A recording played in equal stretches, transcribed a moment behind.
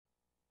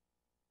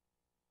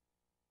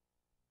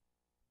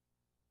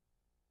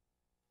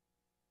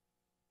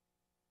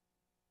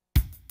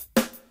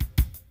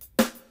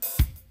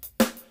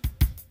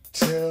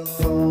tell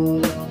all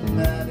the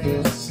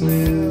mighty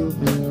slim,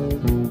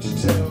 to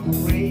tell the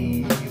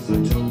rays the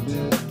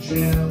total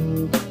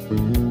gem,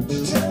 to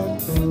tell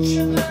the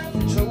butcher that the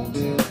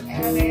total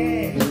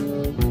Annie,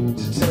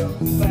 to tell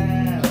the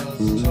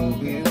fans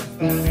talking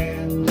fanny.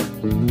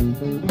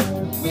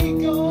 We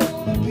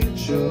gonna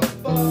pitch a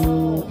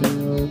ball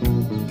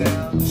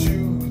down to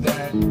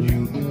that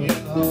Union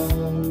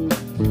Hall.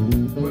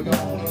 We're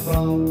gonna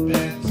romp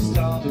and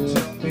stomp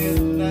till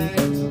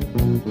midnight.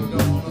 We're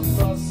gonna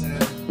fuss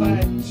and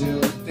fight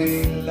till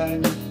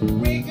daylight.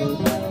 We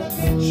gonna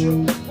pitch a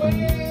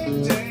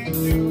wing dang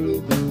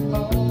doodle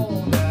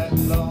all night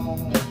long.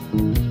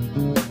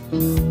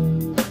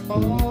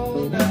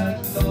 All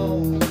night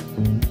long.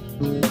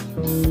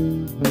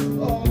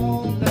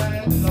 All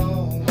night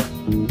long.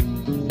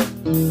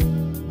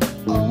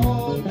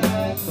 All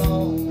night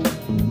long.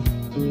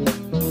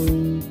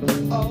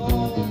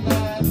 All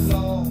night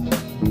long.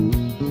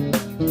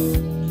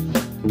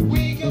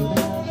 We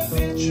gonna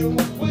pitch a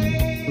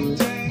wing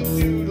dang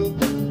doodle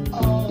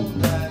all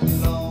night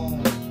long.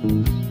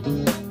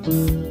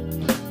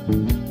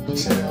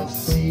 Tell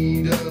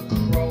cedar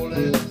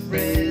crawling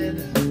red,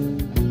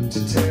 to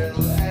tell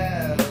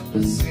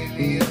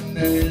Abyssinian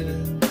Ned,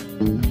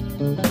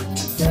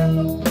 to tell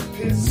old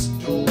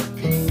Pistol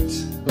Pete,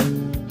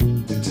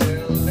 to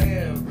tell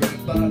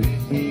everybody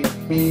he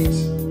meet.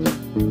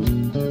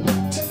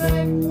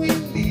 Tonight we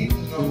need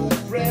no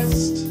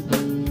rest.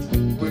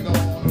 We're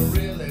gonna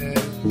really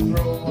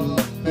throw a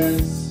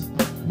mess.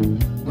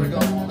 We're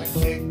gonna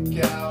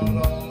kick out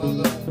all of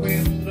the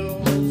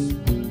windows.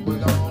 We're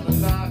gonna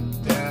knock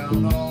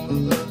down all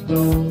of the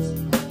doors.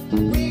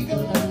 We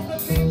gonna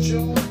pitch a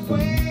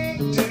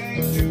wing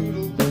dang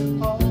doodle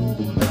all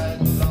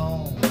night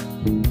long.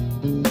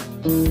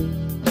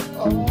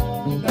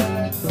 All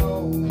night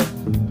long.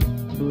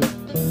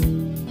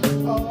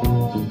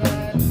 All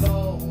night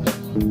long.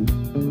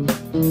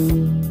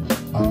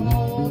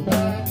 All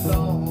night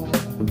long.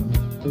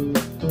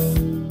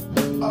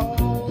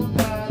 All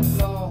night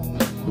long.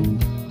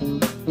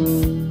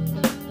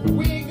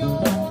 We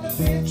gonna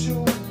pitch a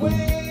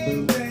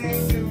wing dang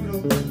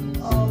doodle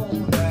all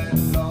night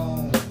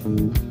long.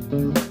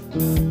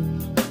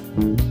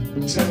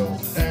 Tell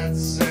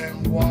Fats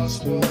and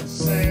Washboard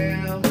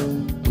Sam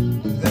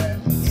that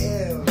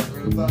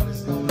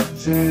everybody's gonna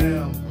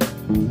jam.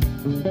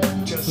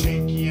 Tell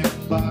Shaky and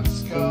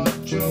Boxcar